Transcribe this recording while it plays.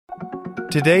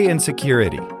Today in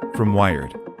Security from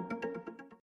Wired.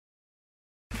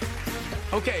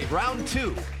 Okay, round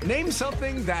two. Name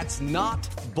something that's not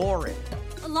boring.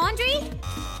 A laundry?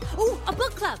 Ooh, a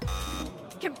book club.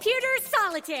 Computer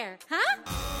solitaire, huh?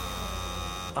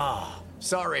 Ah,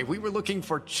 sorry, we were looking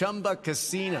for Chumba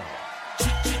Casino.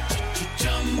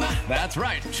 That's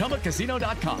right,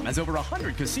 ChumbaCasino.com has over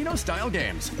 100 casino-style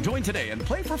games. Join today and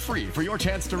play for free for your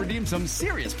chance to redeem some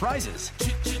serious prizes.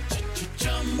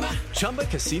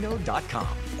 ChumbaCasino.com.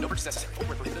 No purchase necessary. Void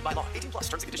where prohibited by law. 18+.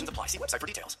 Terms and conditions apply. See website for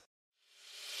details.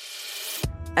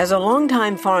 As a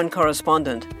longtime foreign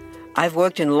correspondent, I've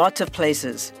worked in lots of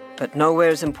places, but nowhere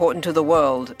as important to the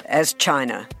world as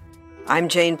China. I'm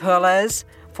Jane Perlez,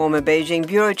 former Beijing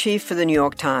bureau chief for the New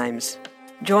York Times.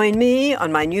 Join me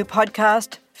on my new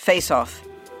podcast, Face Off,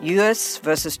 U.S.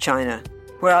 versus China,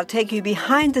 where I'll take you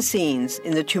behind the scenes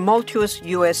in the tumultuous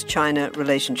U.S.-China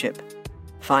relationship.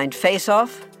 Find Face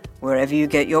Off wherever you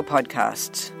get your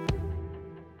podcasts.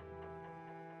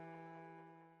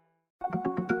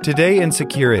 Today in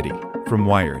Security from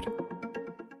Wired.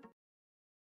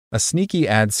 A sneaky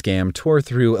ad scam tore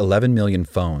through 11 million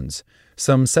phones,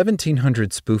 some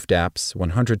 1,700 spoofed apps,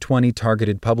 120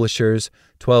 targeted publishers,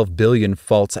 12 billion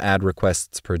false ad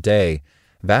requests per day.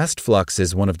 Vastflux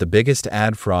is one of the biggest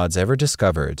ad frauds ever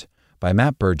discovered, by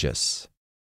Matt Burgess.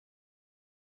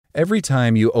 Every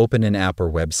time you open an app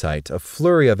or website, a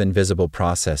flurry of invisible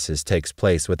processes takes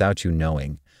place without you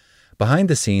knowing. Behind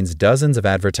the scenes, dozens of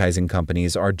advertising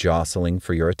companies are jostling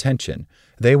for your attention.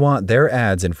 They want their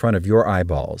ads in front of your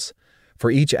eyeballs.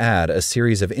 For each ad, a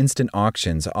series of instant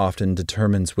auctions often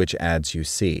determines which ads you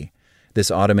see.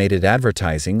 This automated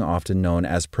advertising, often known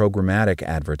as programmatic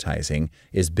advertising,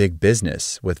 is big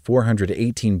business, with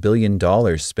 $418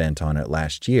 billion spent on it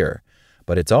last year.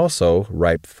 But it's also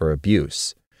ripe for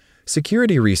abuse.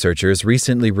 Security researchers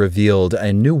recently revealed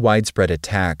a new widespread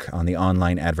attack on the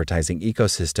online advertising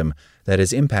ecosystem that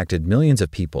has impacted millions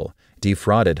of people,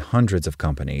 defrauded hundreds of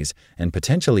companies, and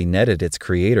potentially netted its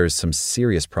creators some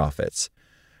serious profits.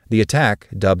 The attack,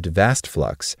 dubbed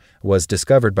Vastflux, was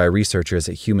discovered by researchers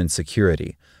at Human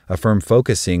Security, a firm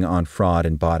focusing on fraud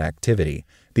and bot activity.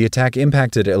 The attack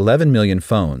impacted 11 million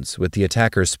phones, with the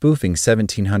attackers spoofing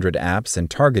 1,700 apps and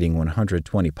targeting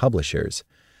 120 publishers.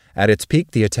 At its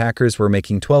peak, the attackers were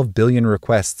making 12 billion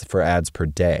requests for ads per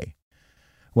day.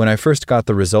 When I first got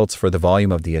the results for the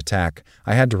volume of the attack,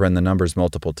 I had to run the numbers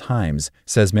multiple times,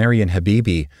 says Marian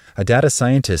Habibi, a data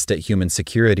scientist at Human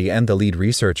Security and the lead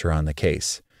researcher on the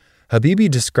case.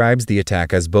 Habibi describes the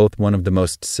attack as both one of the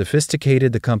most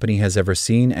sophisticated the company has ever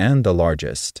seen and the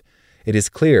largest. It is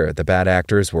clear the bad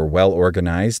actors were well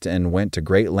organized and went to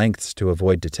great lengths to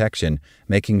avoid detection,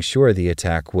 making sure the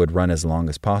attack would run as long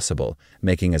as possible,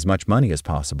 making as much money as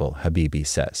possible, Habibi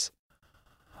says.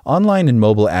 Online and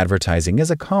mobile advertising is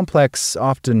a complex,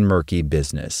 often murky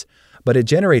business, but it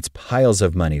generates piles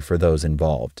of money for those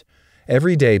involved.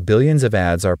 Every day, billions of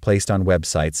ads are placed on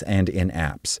websites and in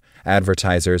apps.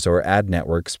 Advertisers or ad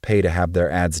networks pay to have their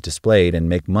ads displayed and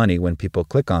make money when people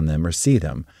click on them or see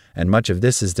them, and much of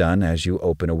this is done as you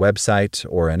open a website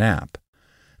or an app.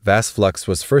 Vastflux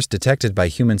was first detected by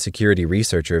human security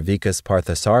researcher Vikas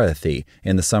Parthasarathi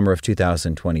in the summer of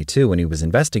 2022 when he was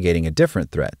investigating a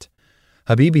different threat.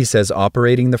 Habibi says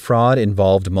operating the fraud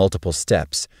involved multiple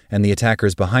steps, and the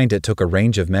attackers behind it took a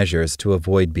range of measures to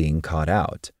avoid being caught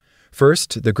out.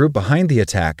 First, the group behind the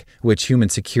attack, which Human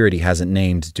Security hasn't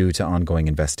named due to ongoing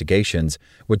investigations,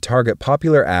 would target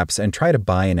popular apps and try to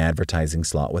buy an advertising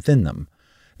slot within them.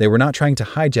 They were not trying to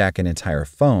hijack an entire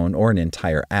phone or an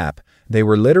entire app. They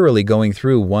were literally going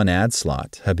through one ad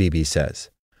slot, Habibi says.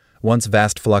 Once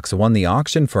Vastflux won the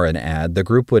auction for an ad, the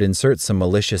group would insert some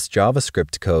malicious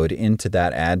JavaScript code into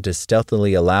that ad to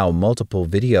stealthily allow multiple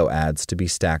video ads to be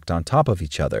stacked on top of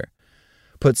each other.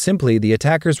 Put simply, the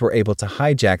attackers were able to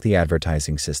hijack the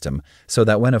advertising system so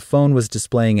that when a phone was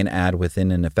displaying an ad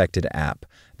within an affected app,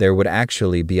 there would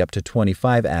actually be up to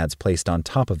 25 ads placed on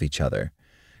top of each other.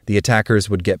 The attackers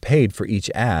would get paid for each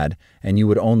ad, and you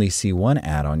would only see one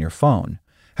ad on your phone.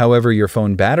 However, your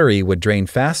phone battery would drain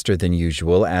faster than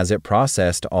usual as it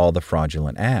processed all the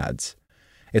fraudulent ads.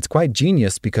 It's quite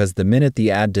genius because the minute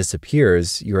the ad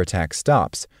disappears, your attack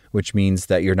stops, which means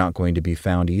that you're not going to be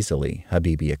found easily,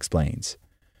 Habibi explains.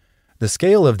 The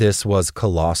scale of this was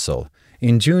colossal.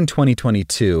 In June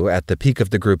 2022, at the peak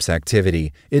of the group's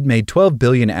activity, it made 12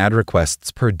 billion ad requests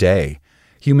per day.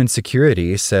 Human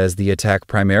Security says the attack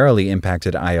primarily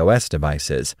impacted iOS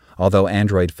devices, although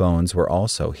Android phones were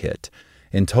also hit.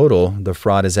 In total, the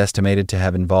fraud is estimated to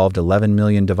have involved 11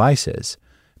 million devices.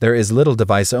 There is little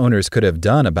device owners could have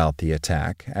done about the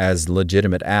attack, as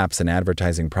legitimate apps and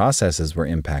advertising processes were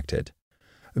impacted.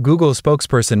 Google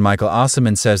spokesperson Michael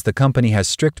Osserman says the company has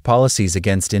strict policies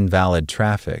against invalid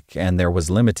traffic, and there was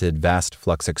limited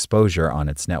Vastflux exposure on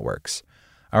its networks.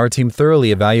 Our team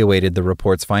thoroughly evaluated the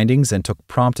report's findings and took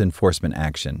prompt enforcement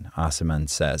action, Osserman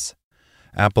says.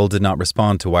 Apple did not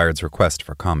respond to Wired's request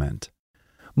for comment.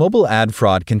 Mobile ad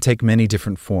fraud can take many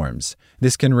different forms.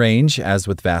 This can range, as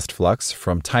with Vastflux,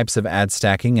 from types of ad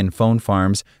stacking and phone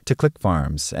farms to click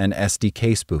farms and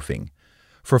SDK spoofing.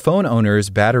 For phone owners,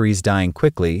 batteries dying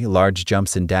quickly, large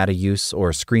jumps in data use,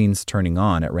 or screens turning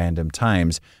on at random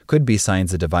times could be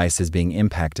signs a device is being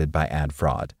impacted by ad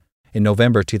fraud. In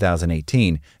November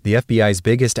 2018, the FBI's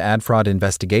biggest ad fraud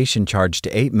investigation charged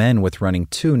 8 men with running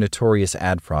 2 notorious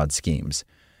ad fraud schemes.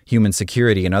 Human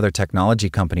Security and other technology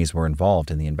companies were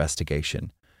involved in the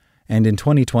investigation. And in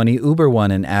 2020, Uber won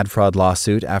an ad fraud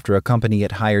lawsuit after a company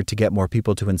it hired to get more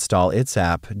people to install its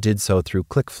app did so through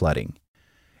click flooding.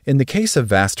 In the case of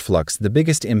Vastflux, the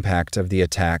biggest impact of the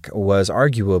attack was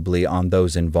arguably on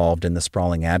those involved in the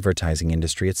sprawling advertising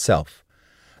industry itself.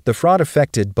 The fraud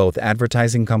affected both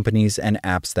advertising companies and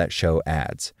apps that show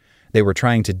ads. They were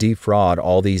trying to defraud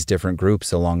all these different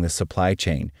groups along the supply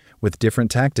chain, with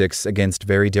different tactics against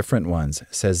very different ones,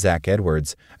 says Zach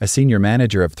Edwards, a senior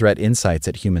manager of threat insights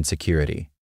at Human Security.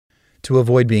 To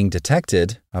avoid being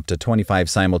detected, up to 25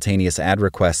 simultaneous ad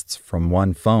requests from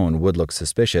one phone would look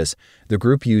suspicious. The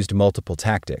group used multiple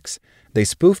tactics. They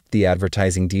spoofed the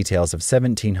advertising details of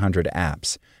 1,700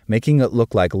 apps, making it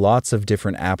look like lots of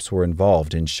different apps were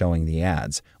involved in showing the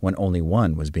ads, when only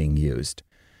one was being used.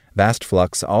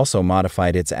 Vastflux also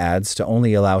modified its ads to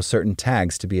only allow certain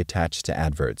tags to be attached to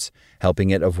adverts, helping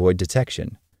it avoid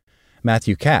detection.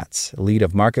 Matthew Katz, lead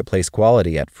of marketplace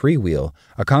quality at Freewheel,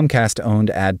 a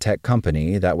Comcast-owned ad tech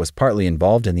company that was partly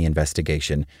involved in the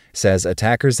investigation, says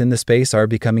attackers in the space are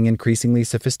becoming increasingly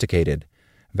sophisticated.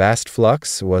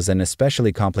 Vastflux was an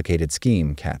especially complicated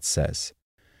scheme, Katz says.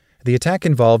 The attack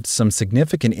involved some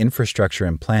significant infrastructure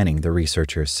and planning, the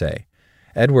researchers say.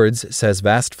 Edwards says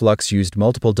Vastflux used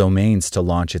multiple domains to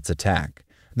launch its attack.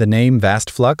 The name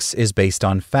Vastflux is based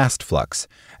on Fastflux,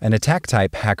 an attack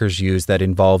type hackers use that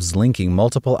involves linking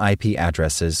multiple IP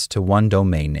addresses to one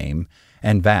domain name,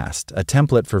 and Vast, a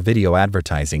template for video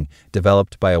advertising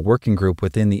developed by a working group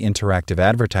within the Interactive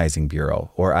Advertising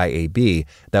Bureau, or IAB,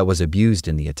 that was abused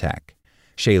in the attack.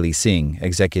 Shaylee Singh,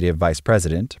 Executive Vice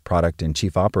President, Product and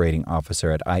Chief Operating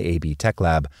Officer at IAB Tech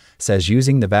Lab, says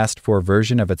using the Vast4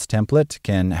 version of its template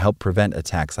can help prevent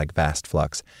attacks like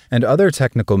Vastflux, and other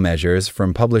technical measures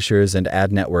from publishers and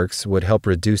ad networks would help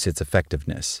reduce its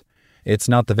effectiveness. It's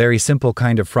not the very simple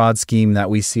kind of fraud scheme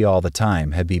that we see all the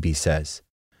time, Habibi says.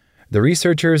 The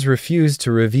researchers refused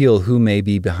to reveal who may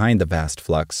be behind the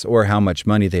Vastflux or how much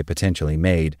money they potentially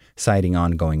made, citing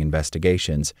ongoing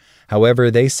investigations.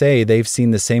 However, they say they've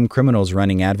seen the same criminals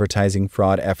running advertising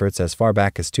fraud efforts as far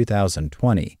back as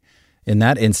 2020. In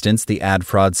that instance, the ad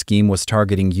fraud scheme was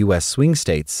targeting U.S. swing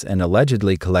states and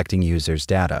allegedly collecting users'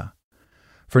 data.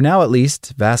 For now, at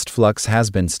least, Vastflux has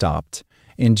been stopped.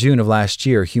 In June of last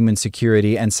year, Human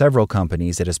Security and several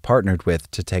companies it has partnered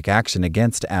with to take action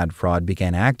against ad fraud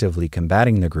began actively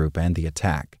combating the group and the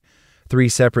attack. 3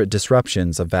 separate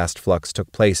disruptions of Vastflux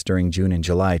took place during June and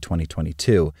July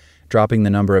 2022, dropping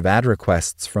the number of ad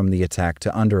requests from the attack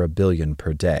to under 1 billion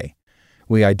per day.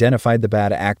 We identified the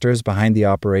bad actors behind the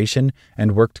operation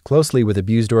and worked closely with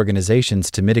abused organizations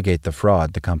to mitigate the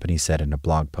fraud, the company said in a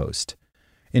blog post.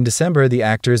 In December, the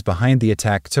actors behind the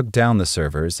attack took down the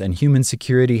servers, and Human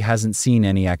Security hasn't seen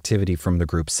any activity from the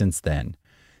group since then.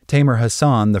 Tamer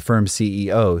Hassan, the firm's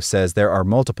CEO, says there are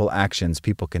multiple actions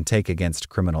people can take against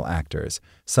criminal actors,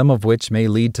 some of which may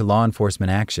lead to law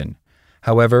enforcement action.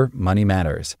 However, money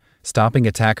matters. Stopping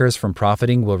attackers from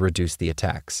profiting will reduce the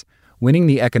attacks. Winning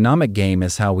the economic game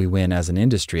is how we win as an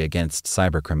industry against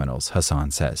cybercriminals,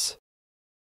 Hassan says.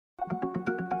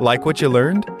 Like what you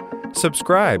learned?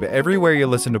 Subscribe everywhere you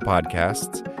listen to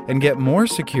podcasts and get more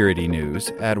security news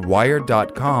at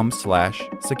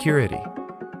wired.com/security.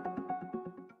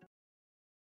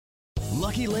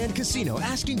 Lucky Land Casino,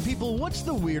 asking people, what's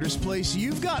the weirdest place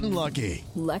you've gotten lucky?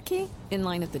 Lucky? In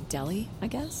line at the deli, I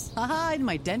guess? Aha, in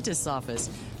my dentist's office.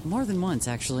 More than once,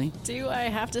 actually. Do I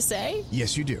have to say?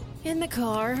 Yes, you do. In the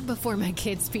car before my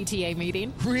kids' PTA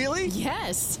meeting. Really?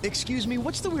 Yes. Excuse me,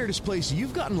 what's the weirdest place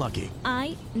you've gotten lucky?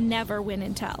 I never win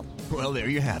and tell. Well, there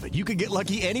you have it. You can get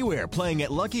lucky anywhere, playing at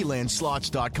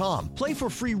LuckyLandSlots.com. Play for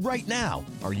free right now.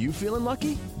 Are you feeling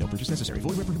lucky? No purchase necessary.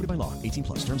 Void where prohibited by law.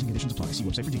 18+. Terms and conditions apply. See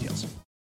website for details.